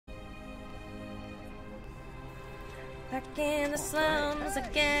Back in the slums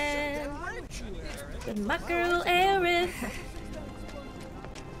again with my girl Aerith.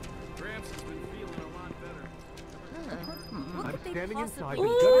 I'm standing inside Ooh.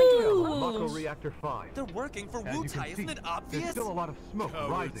 the MOOGLE Reactor 5. They're working for Wutai, isn't it obvious? There's still a lot of smoke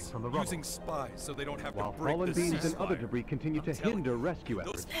rising from the rubble. Using spies so they don't have While to break fallen the beams and ceasefire. other debris continue to hinder rescue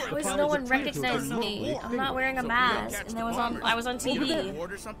efforts. How is no one recognized me? I'm not wearing a mask, and I was on TV.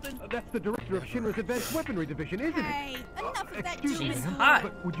 That's the director of Shinra's Advanced Weaponry Division, isn't it? Hey, enough of that. Excuse me, She's hot.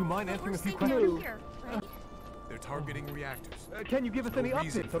 but would you mind answering a few Down questions? here. They're targeting reactors. Can you give us any No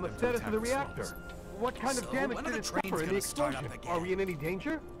reason updates for on the them to status of the attack the reactor? slums. What kind of So, damage when did are it the trains suffer in the gonna start explosion? up again? Are we in any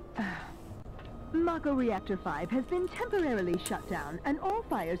danger? MOOGLE Reactor 5 has been temporarily shut down, and all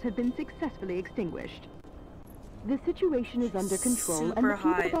fires have been successfully extinguished. The situation is under control, and the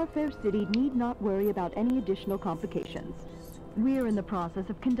people of our fair city need not worry about any additional complications. We're in the process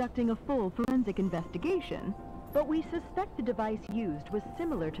of conducting a full forensic investigation, but we suspect the device used was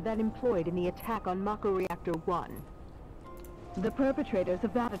similar to that employed in the attack on MOOGLE Reactor 1. The perpetrators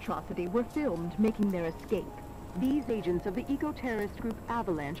of that atrocity were filmed making their escape. These agents of the eco-terrorist group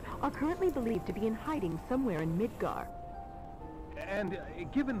Avalanche are currently believed to be in hiding somewhere in Midgar. And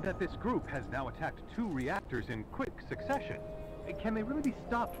given that this group has now attacked 2 reactors in quick succession, can they really be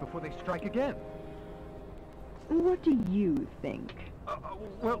stopped before they strike again? What do you think?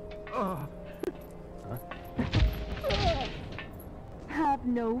 Have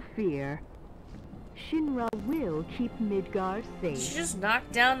no fear. Shinra will keep Midgar Did safe. she just knock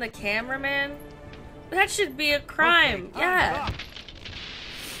down the cameraman? That should be a crime. Okay, yeah.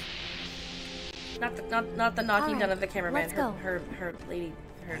 Not the knocking down of the cameraman. let's go. Her lady.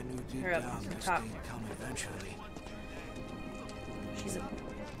 Her up top. She's a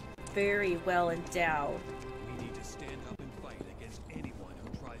very well endowed. We need to stand up and fight against anyone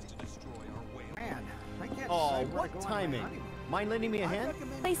who tries to destroy our way. Man, I can't Oh, decide where to what go on my timing. honeymoon. Mind lending me a hand?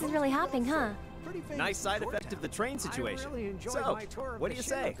 Place is really hopping, huh? Nice side effect of the train situation. I really enjoyed So, my tour of what the do you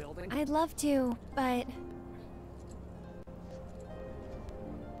Shinra say? building. I'd love to, but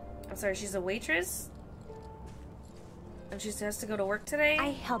I'm sorry, she's a waitress? And she has to go to work today? I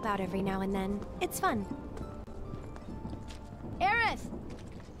help out every now and then. It's fun. Aerith!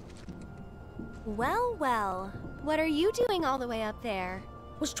 Well, well. What are you doing all the way up there?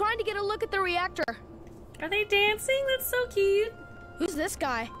 Was trying to get a look at the reactor. Are they dancing? That's so cute. Who's this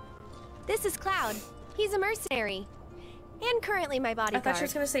guy? This is Cloud. He's a mercenary. And currently my I bodyguard. thought she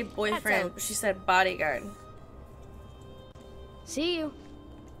was gonna say boyfriend, That's but she said bodyguard. See you.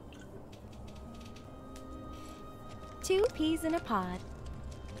 2 peas in a pod.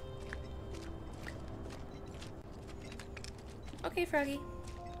 Okay, Froggy.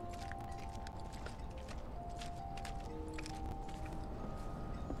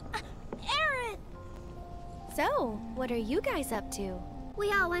 Aerith! So, what are you guys up to?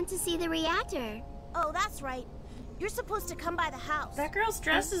 We all went to see the reactor. Oh, that's right. You're supposed to come by the house. That girl's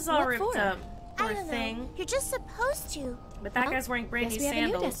dress is all what ripped for? up. I Poor don't thing. know. You're just supposed to. But that Well, guy's wearing brand Guess new we have a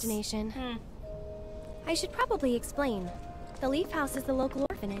sandals. new destination. Hmm. I should probably explain. The Leaf House is the local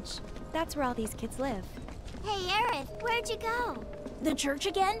orphanage. That's where all these kids live. Hey, Aerith, where'd you go? The church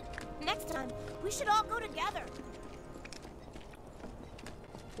again? Next time, we should all go together.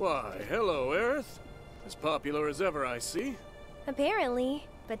 Why, hello, Aerith. As popular as ever, I see. Apparently,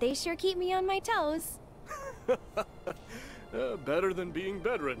 but they sure keep me on my toes. Better than being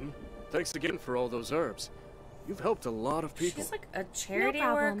bedridden. Thanks again for all those herbs. You've helped a lot of people. She's like a charity No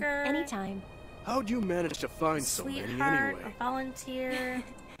problem. worker. Anytime. How'd you manage to find so many Sweetheart, anyway? a volunteer.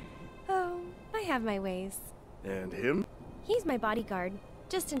 Oh, I have my ways. And him? He's my bodyguard,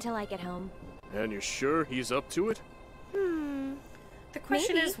 just until I get home. And you're sure he's up to it? The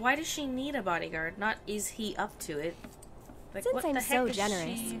question Maybe. is, why does she need a bodyguard? Not is he up to it? Like, Since what I'm the heck so is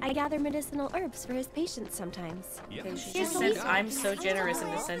generous, she... I gather medicinal herbs for his patients sometimes. Okay, she Here's just the said, leaf. I'm so generous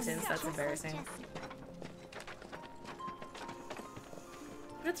in this sentence. That's embarrassing.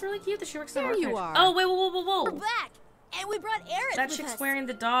 But it's really cute that she works in There an you orphanage. are. Oh, wait, whoa, whoa, whoa, We're whoa. back, and we brought Aerith That with chick's us. wearing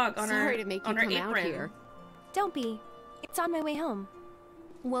the dog on Sorry her to make you on her come apron. out here. Don't be. It's on my way home.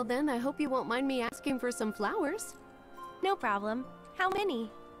 Well then, I hope you won't mind me asking for some flowers. No problem. How many?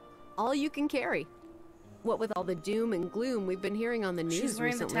 All you can carry. What with all the doom and gloom we've been hearing on the news She's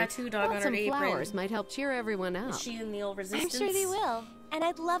wearing recently, the tattoo dog thought on some her apron. flowers might help cheer everyone up. Is she in the old I'm resistance? sure they will. And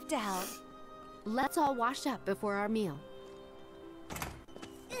I'd love to help. Let's all wash up before our meal.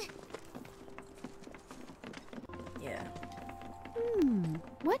 Yeah.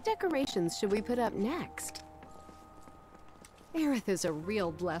 What decorations should we put up next? Aerith is a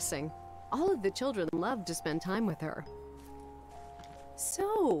real blessing. All of the children love to spend time with her.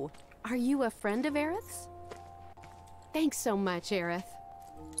 So, are you a friend of Aerith's? Thanks so much, Aerith.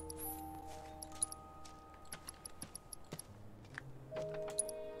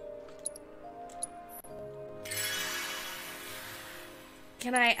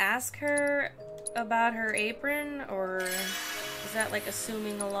 Can I ask her about her apron, or is that like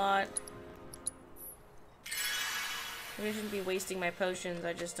assuming a lot? Maybe I shouldn't be wasting my potions.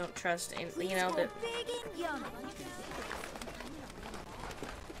 I just don't trust, you know,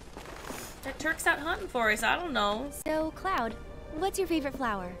 that Turk's out hunting for us. I don't know. So, Cloud, what's your favorite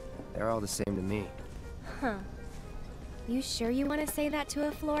flower? They're all the same to me. Huh. You sure you want to say that to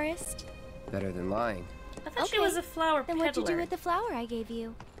a florist? Better than lying. I thought she was a flower Then peddler. what'd you do with the flower I gave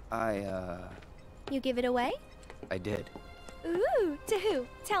you? You give it away? I did. Ooh, to who?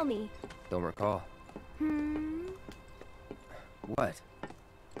 Tell me. Don't recall. What?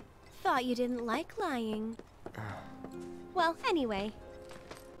 Thought you didn't like lying. Well, anyway.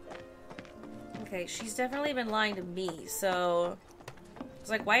 Okay, she's definitely been lying to me, so... It's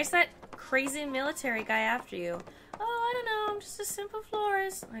like, why is that crazy military guy after you? Oh, I don't know, I'm just a simple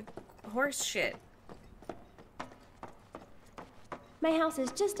florist. Like, horse shit. My house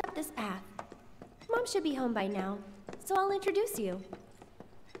is just up this path. Mom should be home by now, so I'll introduce you.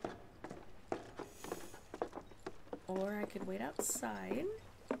 Or I could wait outside.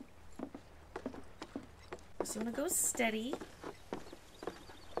 Just wanna go steady.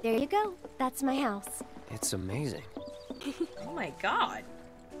 There you go. That's my house. It's amazing. Oh my god.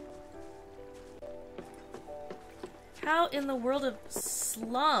 How in the world of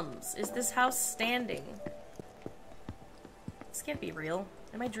slums is this house standing? This can't be real.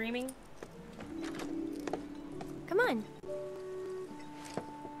 Am I dreaming? Come on.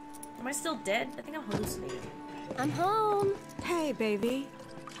 Am I still dead? I think I'm hallucinating. I'm home. Hey, baby.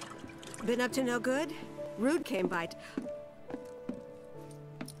 Been up to no good? Rude came by.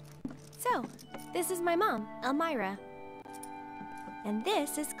 So, this is my mom, Elmira. And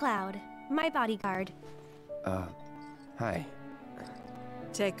this is Cloud, my bodyguard. Hi.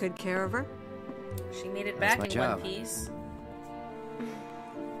 Take good care of her? She made it That's back my in job. one piece.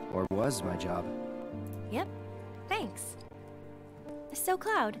 Or was my job. Yep. Thanks. So,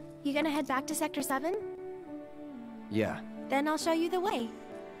 Cloud, you gonna head back to Sector 7? Yeah. Then I'll show you the way.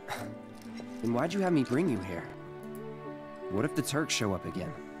 Then why'd you have me bring you here? What if the Turks show up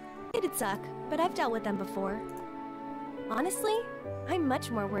again? It'd suck, but I've dealt with them before. Honestly, I'm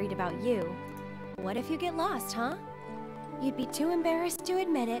much more worried about you. What if you get lost, huh? You'd be too embarrassed to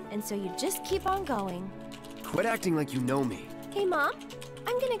admit it, and so you'd just keep on going. Quit acting like you know me. Hey, Mom.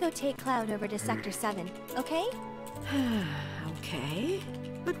 I'm gonna go take Cloud over to Sector 7, okay? Okay.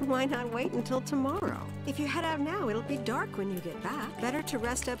 But why not wait until tomorrow? If you head out now, it'll be dark when you get back. Better to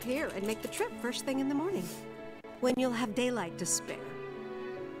rest up here and make the trip first thing in the morning, when you'll have daylight to spare.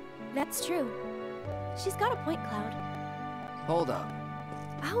 That's true. She's got a point, Cloud. Hold up.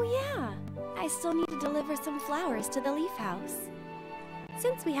 Oh, yeah. I still need to deliver some flowers to the Leaf House.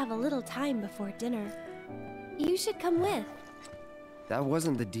 Since we have a little time before dinner, you should come with. That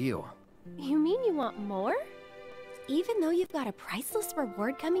wasn't the deal. You mean you want more? Even though you've got a priceless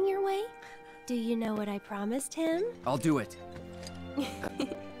reward coming your way? Do you know what I promised him? I'll do it.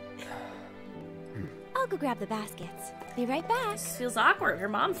 I'll go grab the baskets. Be right back. This feels awkward. Her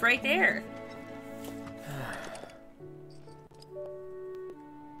mom's right there.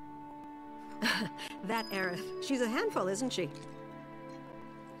 That Aerith. She's a handful, isn't she?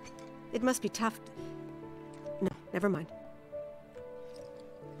 It must be tough. No, never mind.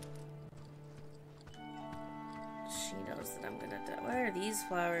 She knows that I'm gonna die. Why are these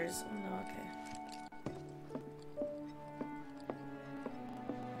flowers? Oh no, okay.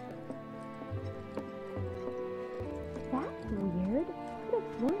 That's weird. Could have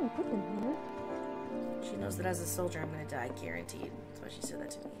sworn I put them here. She knows that as a soldier I'm gonna die, guaranteed. That's why she said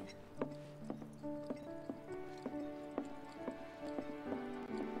that to me.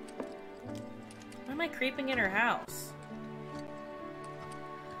 Why am I creeping in her house?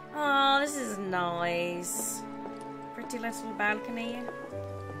 Oh, this is nice. Pretty little balcony. I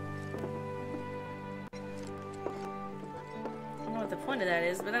don't know what the point of that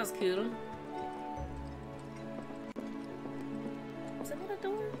is, but that was cool. Is that not a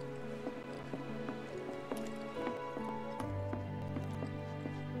door?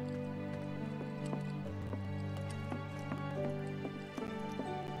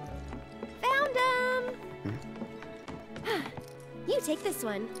 Found them! You take this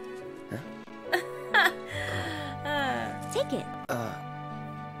one. Take it.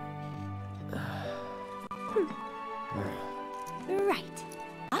 Right.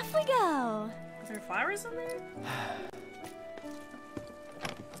 Off we go. Is there flowers in there?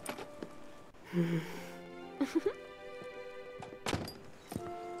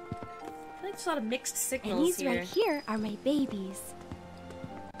 There's a lot of mixed And signals these here. right here are my babies.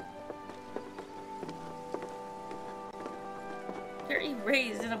 They're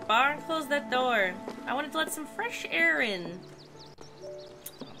raised in a barn. Close that door. I wanted to let some fresh air in.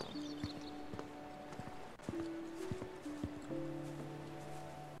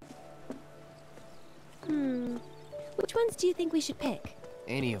 Which ones do you think we should pick?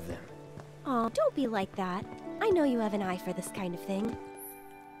 Any of them. Aw, don't be like that. I know you have an eye for this kind of thing.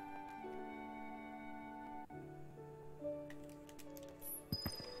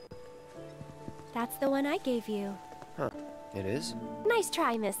 That's the one I gave you. Huh. It is? Nice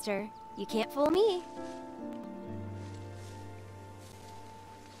try, mister. You can't fool me.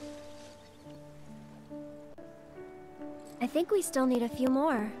 I think we still need a few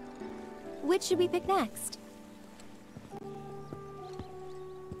more. Which should we pick next?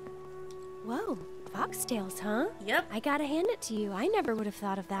 Whoa, foxtails, huh? Yep. I gotta hand it to you. I never would have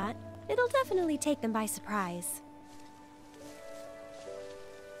thought of that. It'll definitely take them by surprise.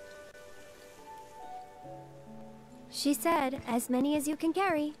 She said, as many as you can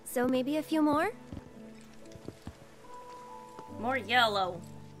carry, so maybe a few more? More yellow.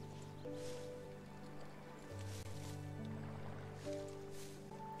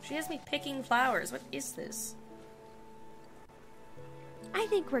 She has me picking flowers. What is this? I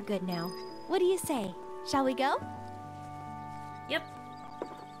think we're good now. What do you say? Shall we go? Yep.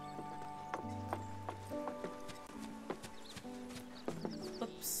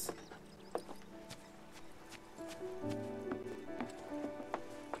 Oops.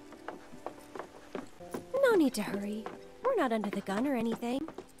 No need to hurry. We're not under the gun or anything.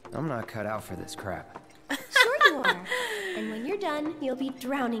 I'm not cut out for this crap. Sure you are. And when you're done, you'll be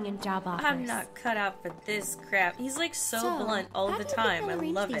drowning in job offers. I'm not cut out for this crap. He's like so blunt all the time. I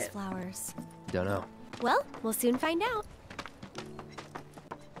love these it. Flowers? Don't know. Well, we'll soon find out.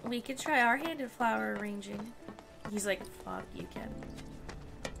 We could try our hand at flower arranging. He's like, fuck, you can.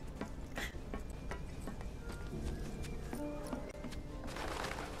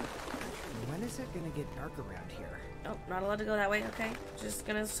 When is it gonna get dark around here? Oh, not allowed to go that way. Okay, just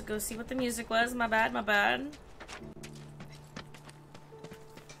gonna go see what the music was. My bad, my bad.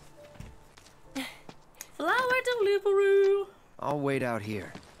 Flower delivery. I'll wait out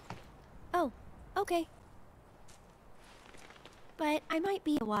here. Oh, okay. But I might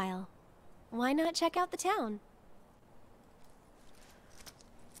be a while. Why not check out the town?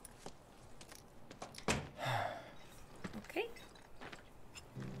 Okay.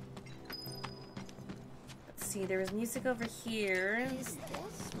 Let's see, there was music over here. Is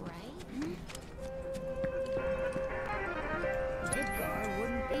this right? Midgar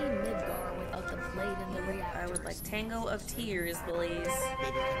wouldn't be Midgar without the blade and the reactors. I would like Tango of Tears, please.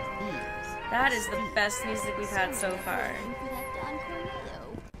 That is the best music we've had so far.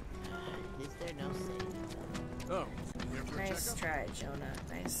 Is there no Oh, nice try, Jonah.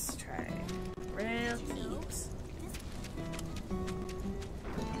 Nice try. Real keeps.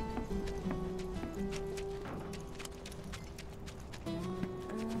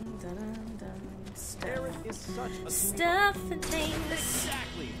 Stuff and things.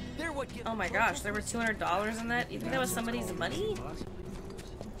 Exactly. They're what Oh my gosh, there were $200 in that? You think that was somebody's money?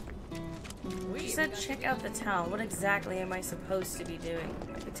 You said check out the town. What exactly am I supposed to be doing?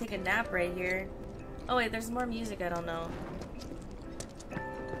 I could take a nap right here. Oh wait, there's more music I don't know.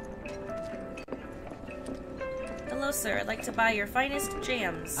 Hello sir, I'd like to buy your finest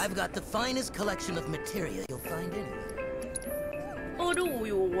jams. I've got the finest collection of materia you'll find anywhere. Oh do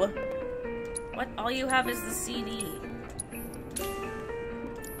you? What? All you have is the CD.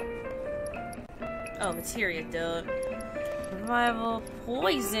 Oh, materia, duh. Revival,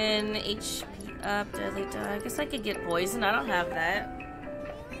 poison, HP up, deadly die. I guess I could get poison. I don't have that.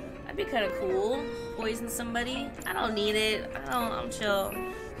 That'd be kind of cool. Poison somebody. I don't need it. I'm chill.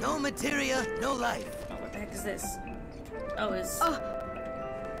 No materia, no life. Oh, what the heck is this? Oh, it's... I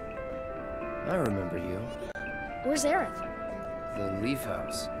remember you. Where's Aerith? The Leaf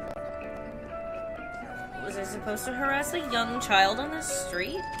House. Was I supposed to harass a young child on the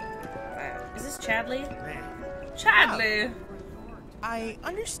street? Is this Chadley? Chadley! I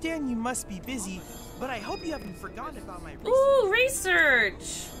understand you must be busy, but I hope you haven't forgotten about my research. Ooh,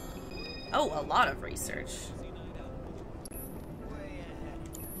 research! Oh, a lot of research.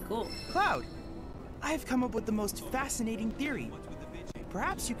 Cool. Cloud, I've come up with the most fascinating theory.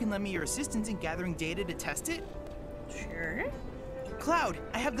 Perhaps you can lend me your assistance in gathering data to test it? Sure. Cloud,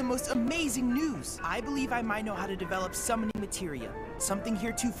 I have the most amazing news. I believe I might know how to develop summoning materia. Something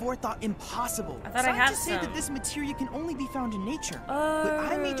heretofore thought impossible. I thought I had Scientists say some. that this materia can only be found in nature. But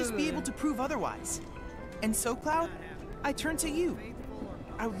I may just be able to prove otherwise. And so, Cloud, I turn to you.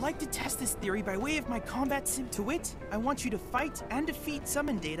 I would like to test this theory by way of my combat sim. To wit, I want you to fight and defeat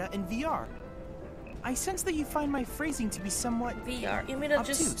summon data in VR. I sense that you find my phrasing to be somewhat VR. You mean to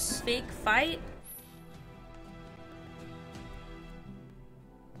just fake fight?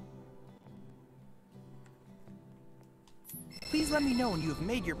 Please let me know when you have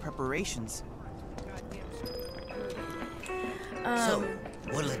made your preparations. So,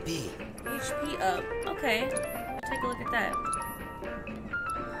 what'll it be? HP up. Okay. Take a look at that.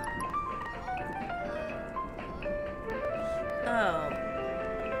 Oh.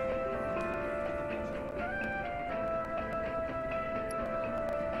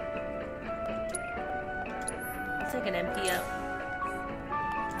 I'll take an MP up.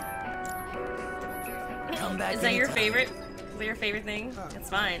 Come back. Is that your favorite? Is that your favorite thing? It's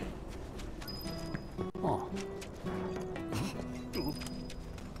fine. Oh.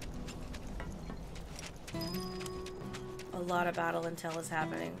 A lot of battle intel is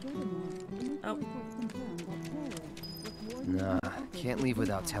happening. Oh. Nah, can't leave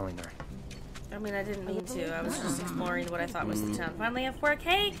without telling her. I mean, I didn't mean to. I was just exploring what I thought was the town. Finally have work.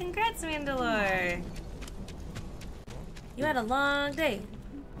 Hey, congrats, Mandalore! You had a long day.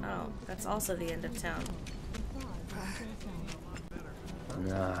 Oh, that's also the end of town.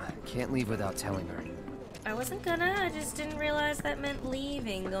 Nah, can't leave without telling her. I wasn't gonna, I just didn't realize that meant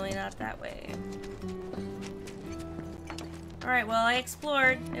leaving, going out that way. Alright, well, I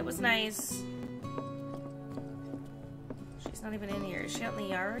explored. It was nice. She's not even in here. Is she out in the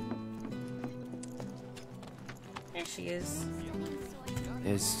yard? There she is.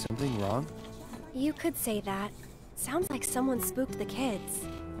 Is something wrong? You could say that. Sounds like someone spooked the kids.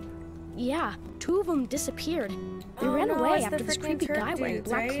 Yeah, 2 of them disappeared. They ran away after this creepy guy wearing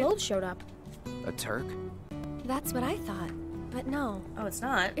black clothes showed up. A Turk? That's what I thought, but no. Oh, it's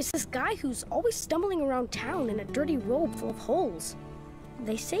not. It's this guy who's always stumbling around town in a dirty robe full of holes.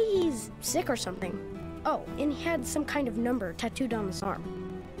 They say he's sick or something. Oh, and he had some kind of number tattooed on his arm.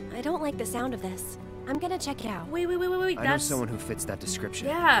 I don't like the sound of this. I'm gonna check it out. Wait. I know someone who fits that description.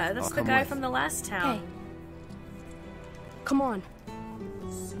 Yeah, that's the guy with. from the last town. Hey. Come on.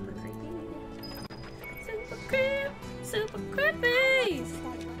 Super creepy. Super creepy. Super creepy.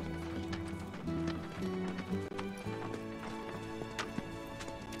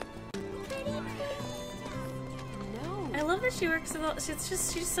 I love that she works with all,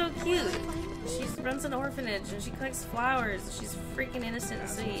 she's so cute. She runs an orphanage and she collects flowers. She's freaking innocent and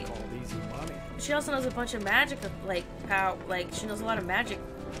sweet. She also knows a bunch of magic, like how, like she knows a lot of magic,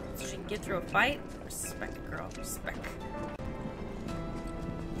 so she can get through a fight. Respect, girl. Respect.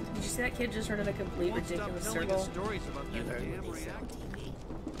 Did you see that kid just run in a complete ridiculous circle?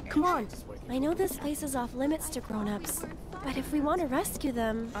 Come on. I know this place is off limits to grown-ups, but if we want to rescue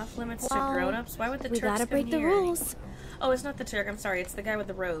them, off limits to grown-ups? Why would the Turks we gotta break the rules. Oh, it's not the Turk. I'm sorry. It's the guy with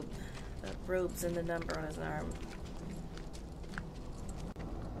the robe. The robe's and the number on his arm.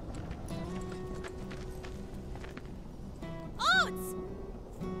 Oats!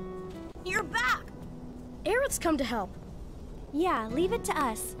 You're back! Aerith's come to help. Yeah, leave it to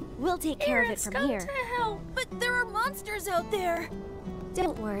us. We'll take care of it from here. To help. But there are monsters out there.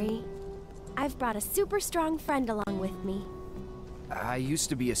 Don't worry. I've brought a super strong friend along with me. I used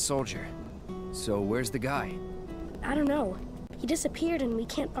to be a soldier. So where's the guy? I don't know. He disappeared and we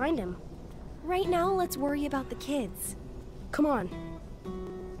can't find him. Right now, let's worry about the kids. Come on.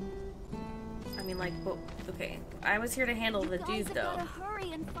 I mean, like, well, okay. I was here to handle the dude, though.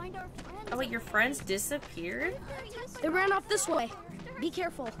 Hurry and find our friends. Oh, wait, your friends disappeared? They ran off this way. Be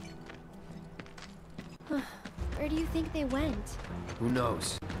careful. Where do you think they went? Who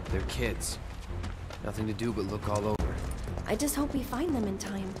knows? They're kids. Nothing to do but look all over. I just hope we find them in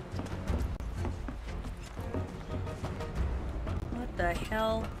time. What the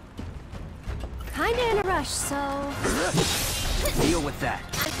hell? Kinda in a rush, so... Deal with that.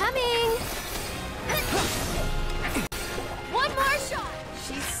 I'm coming! One more shot!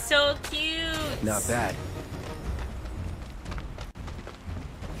 She's so cute! Not bad.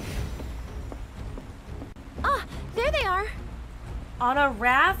 Ah, there they are! On a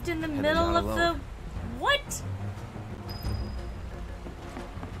raft in the middle of the... What?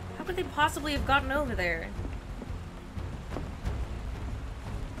 How could they possibly have gotten over there?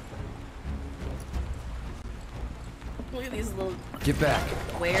 Look at these little... Get back.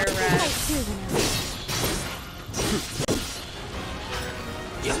 Were rats.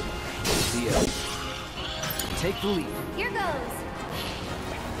 See ya. Take the lead. Here goes.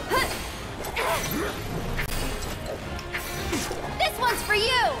 This one's for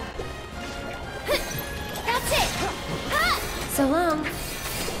you. That's it. So long.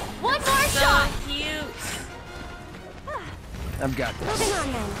 One more So shot. cute. I've got this. Moving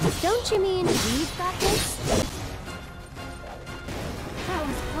on then. Don't you mean we've got this? That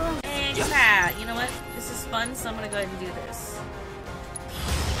was gross. Hey, cat. You know what? This is fun, so I'm gonna go ahead and do this.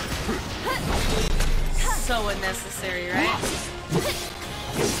 So unnecessary, right?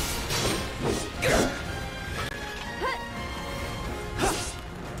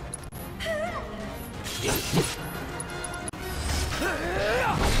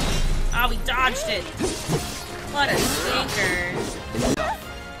 Oh, we dodged it. What a stinker.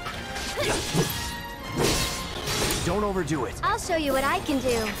 Don't overdo it. I'll show you what I can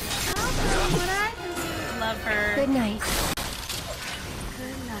do. Love her. Good night.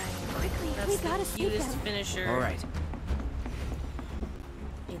 Good night. Quickly, we that's gotta the sneak cutest him. finisher. All right.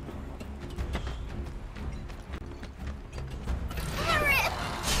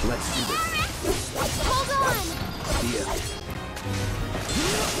 Let's do this. Hold on. Here.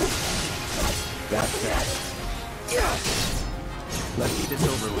 That's that. Let's get this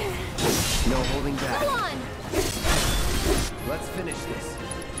over with. No holding back. Go on. Let's finish this.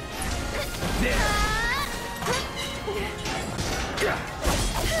 There.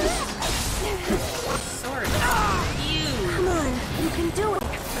 Sword. You. Come on, you can do it.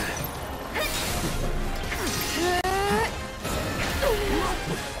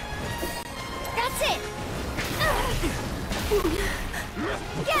 That's it.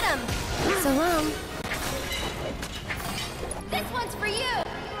 Get him. So long. This one's for you.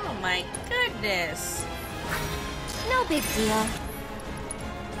 Oh my goodness. No big deal.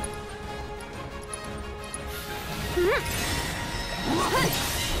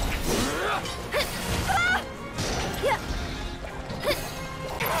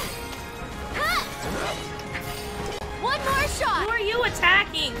 One more shot. Who are you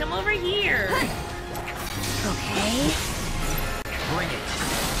attacking? Come over here. Okay. Bring it.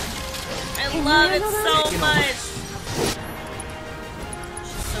 I love it so much.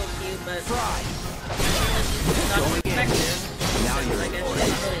 She's so cute, but she's not as effective. Now you're like she's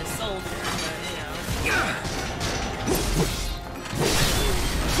really a soldier, but you know.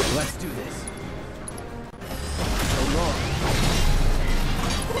 Let's do this. So long.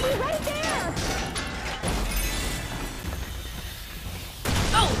 Right there.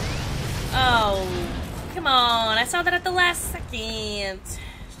 Oh! Oh, come on. I saw that at the last second.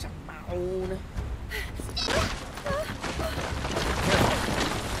 Come on.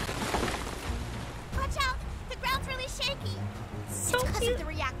 Watch out! The ground's really shaky. So it's because cute. of the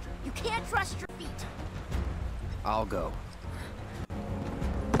reactor. You can't trust your feet. I'll go.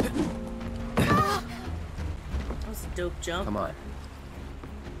 That was a dope jump. Come on.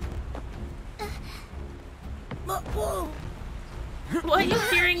 Whoa! Why are you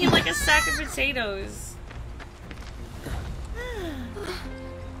carrying him like a sack of potatoes?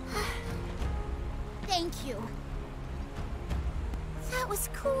 Thank you. That was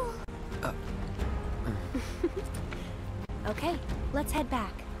cool. Okay, let's head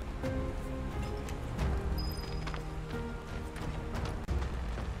back.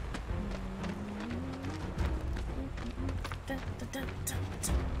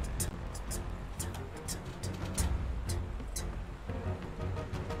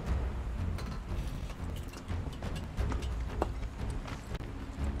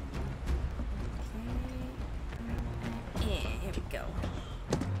 Here we go.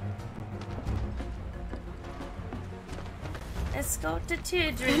 Let's go to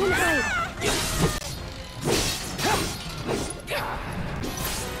children.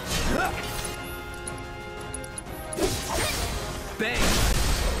 Bang!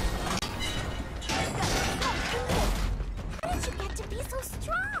 How did you get to be so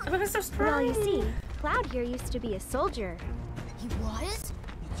strong? I'm so strong. Well, you see, Cloud here used to be a soldier. He was?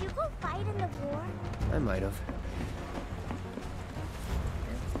 Did you go fight in the war? I might have.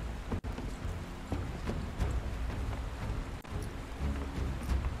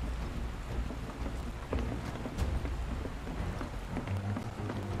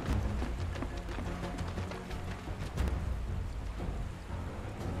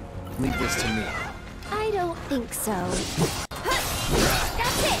 Leave this to me. I don't think so.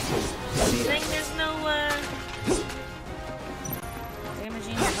 That's it! You think there's no,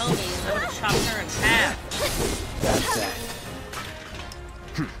 damaging your homies? I would've chopped her in half. That's that.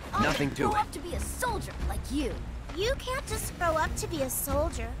 Nothing to grow it. up to be a soldier like you. You can't just grow up to be a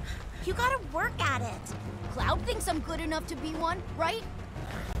soldier. You gotta work at it. Cloud thinks I'm good enough to be one, right?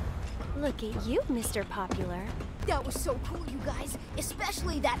 Look at you, Mr. Popular. That was so cool, you guys.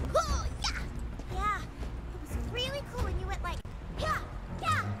 Especially that, yeah! Yeah, it was really cool when you went like, yeah,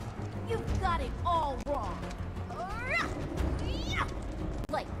 yeah! You've got it all wrong. Yeah!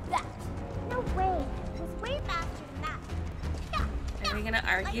 Like that. No way. It was way faster than that. Yeah!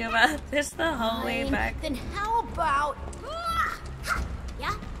 gonna argue about this the whole way Fine. back. Then how about...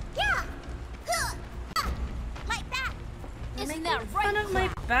 Yeah? Yeah! Like that! Isn't that right, Fun of my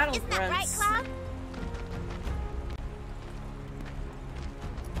Cloud? battle Isn't that right, grunts. Cloud?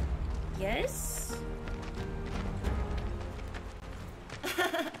 Yes?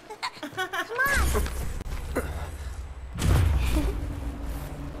 Come on!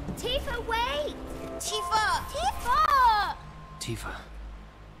 Tifa, wait! Tifa! Tifa! Tifa.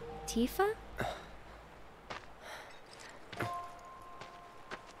 Tifa?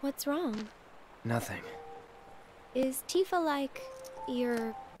 What's wrong? Nothing. Is Tifa like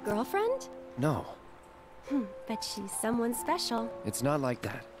your girlfriend? No, Bet she's someone special. it's not like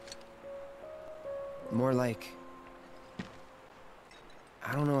that. More like...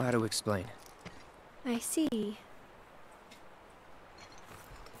 I don't know how to explain. I see.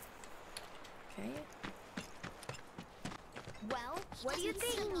 Okay. Well, what do you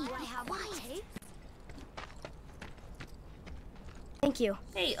think? Do I have what it takes? Thank you.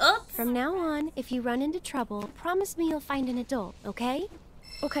 Hey, oops! From now on, if you run into trouble, promise me you'll find an adult, okay?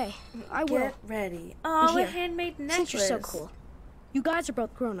 Okay, I will. Get ready. Oh, Here, a handmade necklace. Since you're so cool. You guys are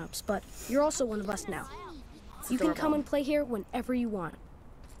both grown-ups, but you're also one of us now. You can come and play here whenever you want.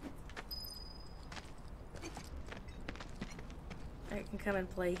 I can come and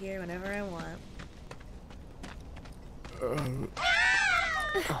play here whenever I want.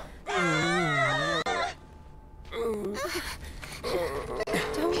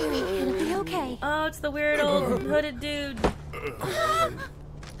 Don't worry, it'll be okay. Oh, it's the weird old hooded dude.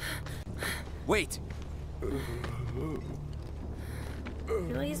 Wait! I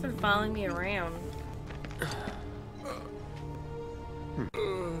feel like he's been following me around.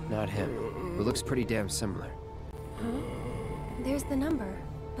 Not him. But looks pretty damn similar. There's the number,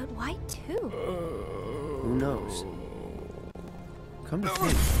 but why two? Who knows? Come to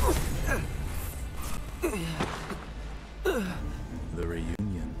think. The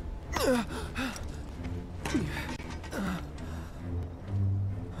reunion. Is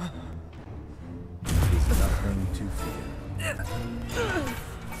nothing to fear.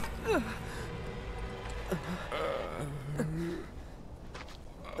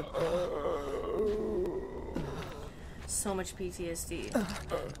 So much PTSD.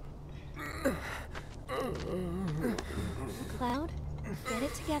 Cloud, get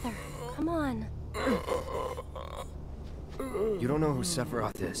it together. Come on. You don't know who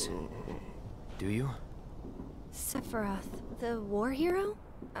Sephiroth is, do you? Sephiroth, the war hero?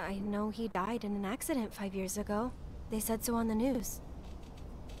 I know he died in an accident 5 years ago. They said so on the news.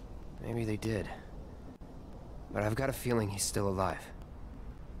 Maybe they did. But I've got a feeling he's still alive.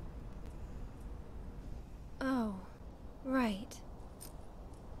 Oh, right.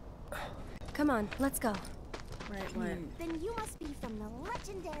 Come on, let's go. Right, what? Then you must be from the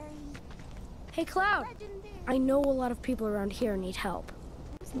legendary... Hey, Cloud! I know a lot of people around here need help.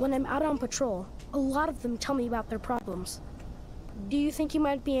 When I'm out on patrol, a lot of them tell me about their problems. Do you think you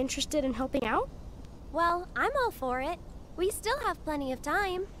might be interested in helping out? Well, I'm all for it. We still have plenty of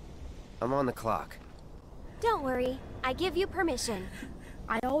time. I'm on the clock. Don't worry, I give you permission.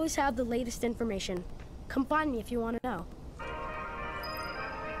 I always have the latest information. Come find me if you want to know.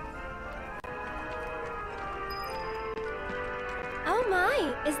 Oh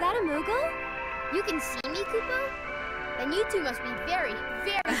my, is that a Moogle? You can see me, Koopa? Then you two must be very,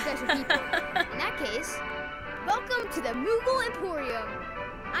 very special people. In that case, welcome to the Moogle Emporium.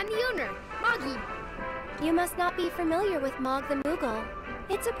 I'm the owner, Moggy. You must not be familiar with Mog the Moogle.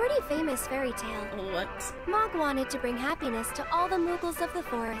 It's a pretty famous fairy tale. What? Mog wanted to bring happiness to all the Moogles of the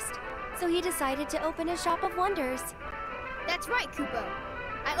forest, so he decided to open a shop of wonders. That's right, Koopa.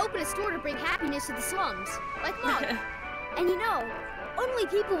 I opened a store to bring happiness to the slums, like Mog. And you know, only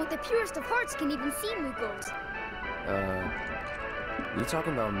people with the purest of hearts can even see Moogles. You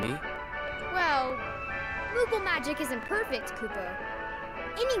talking about me? Well, Moogle magic isn't perfect, Koopa.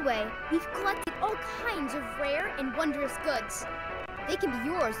 Anyway, we've collected all kinds of rare and wondrous goods. They can be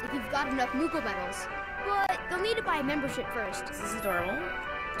yours if you've got enough Moogle medals, but you'll need to buy a membership first. This is adorable.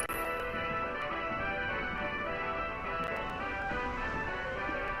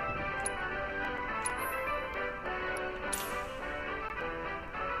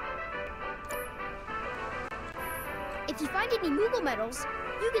 If you find any Moogle medals,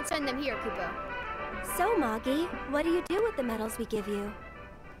 you can send them here, Koopa. So, Moggy, what do you do with the medals we give you?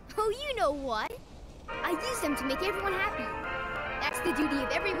 Oh, you know what? I use them to make everyone happy. That's the duty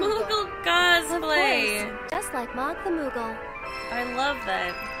of every Moogle. Moogle cosplay! Of course, just like Mog the Moogle. I love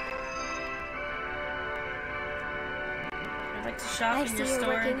that. I'd like to shop I in see your you're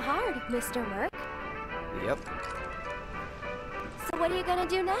store. working hard, Mr. Merc. Yep. So what are you gonna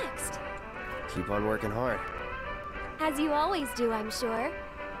do next? Keep on working hard. As you always do, I'm sure.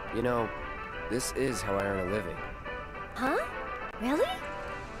 You know, this is how I earn a living. Huh? Really?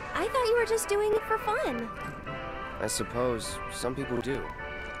 I thought you were just doing it for fun. I suppose some people do.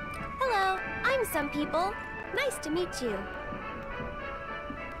 Hello, I'm Some People. Nice to meet you.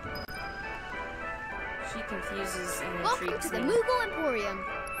 She confuses and Welcome intrigues to the me. Moogle Emporium.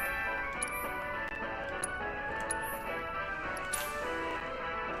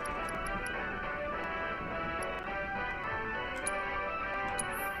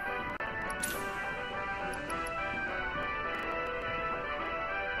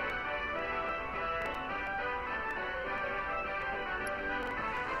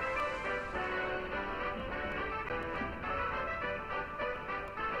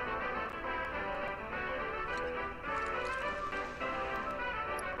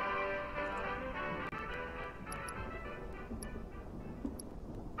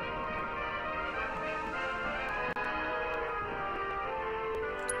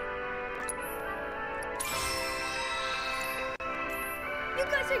 You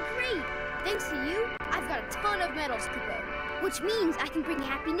guys are great! Thanks to you, I've got a ton of medals, Kupo. Which means I can bring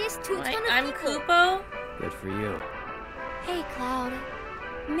happiness to a ton of I'm people. Kupo? Good for you. Hey, Cloud.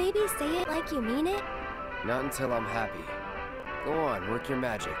 Maybe say it like you mean it? Not until I'm happy. Go on, work your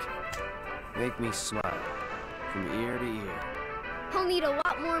magic. Make me smile. From ear to ear. I'll need a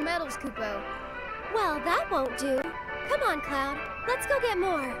lot more medals, Kupo. Well, that won't do. Come on, Cloud. Let's go get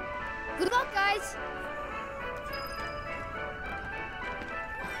more. Good luck, guys!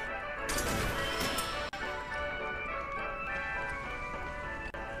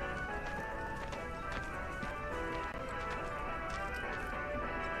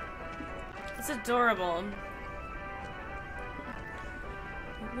 It's adorable.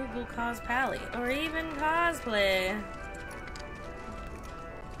 Google cosplay or even cosplay.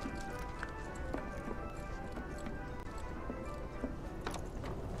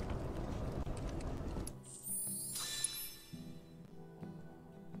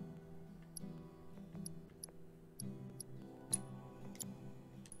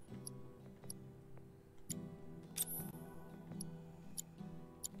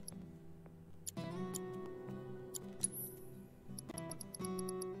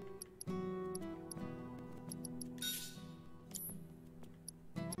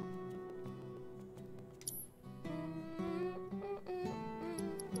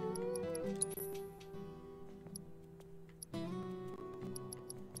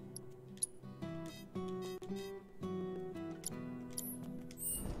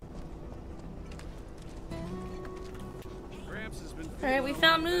 Alright, we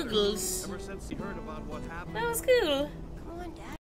found Moogles. Ever since he heard about what happened. That was cool.